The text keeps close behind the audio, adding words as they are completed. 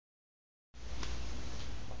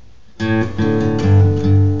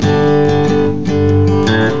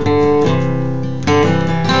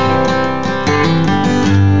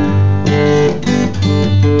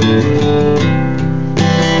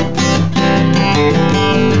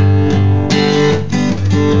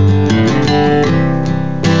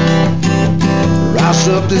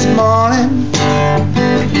Up this morning,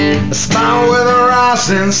 a smile with a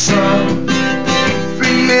rising sun.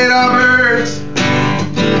 Three little birds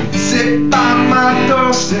sit by my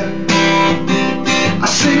doorstep. I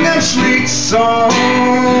sing them sweet songs,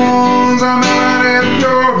 a melody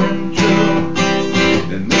pure and true.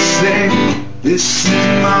 And they say, this is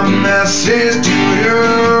my message to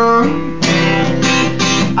you.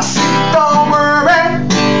 I say, don't worry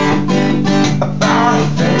about a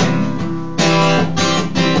thing.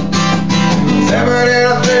 Every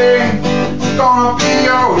little thing's gonna be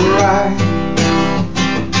alright.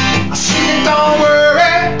 I said, don't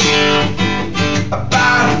worry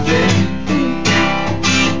about a thing.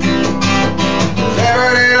 Every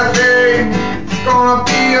little thing's gonna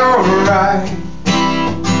be alright.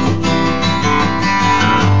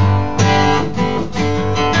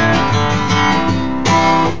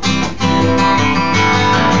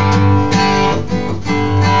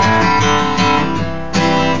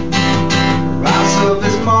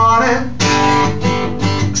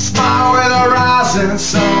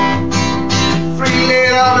 Sun. Three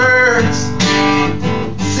little birds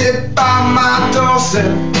sit by my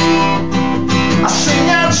doorstep. I sing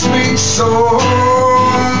out sweet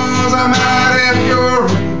songs, I'm out if you're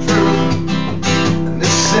true. And they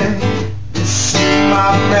say, this is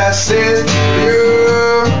my message to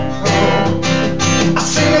you. I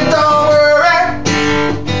sing it, don't worry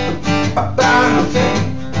about a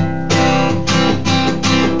thing.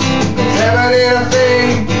 Every little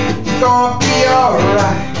thing gonna be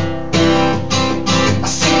alright. I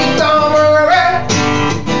sing, don't worry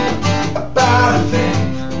about a thing.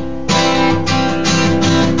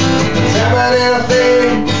 Every little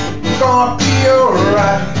thing gonna be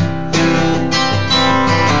alright.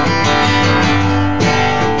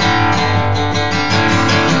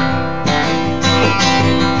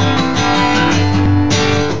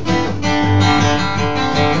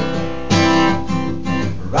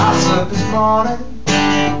 Rise up this morning,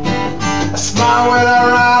 a smile with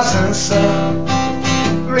a rising sun.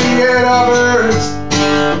 Three little birds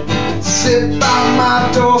sit by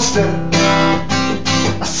my doorstep.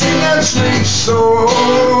 I sing them sweet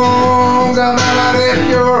songs, a melody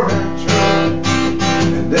pure and true.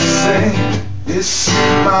 And they say, this is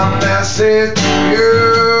my message to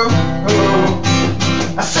you.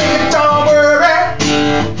 I say, don't worry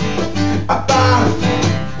about a thing.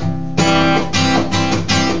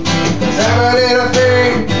 Every little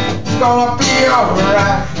thing gonna be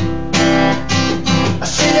alright. I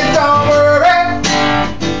sing it, don't worry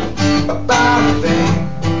about a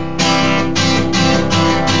thing.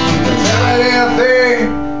 Every little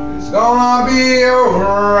thing is gonna be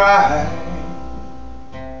alright.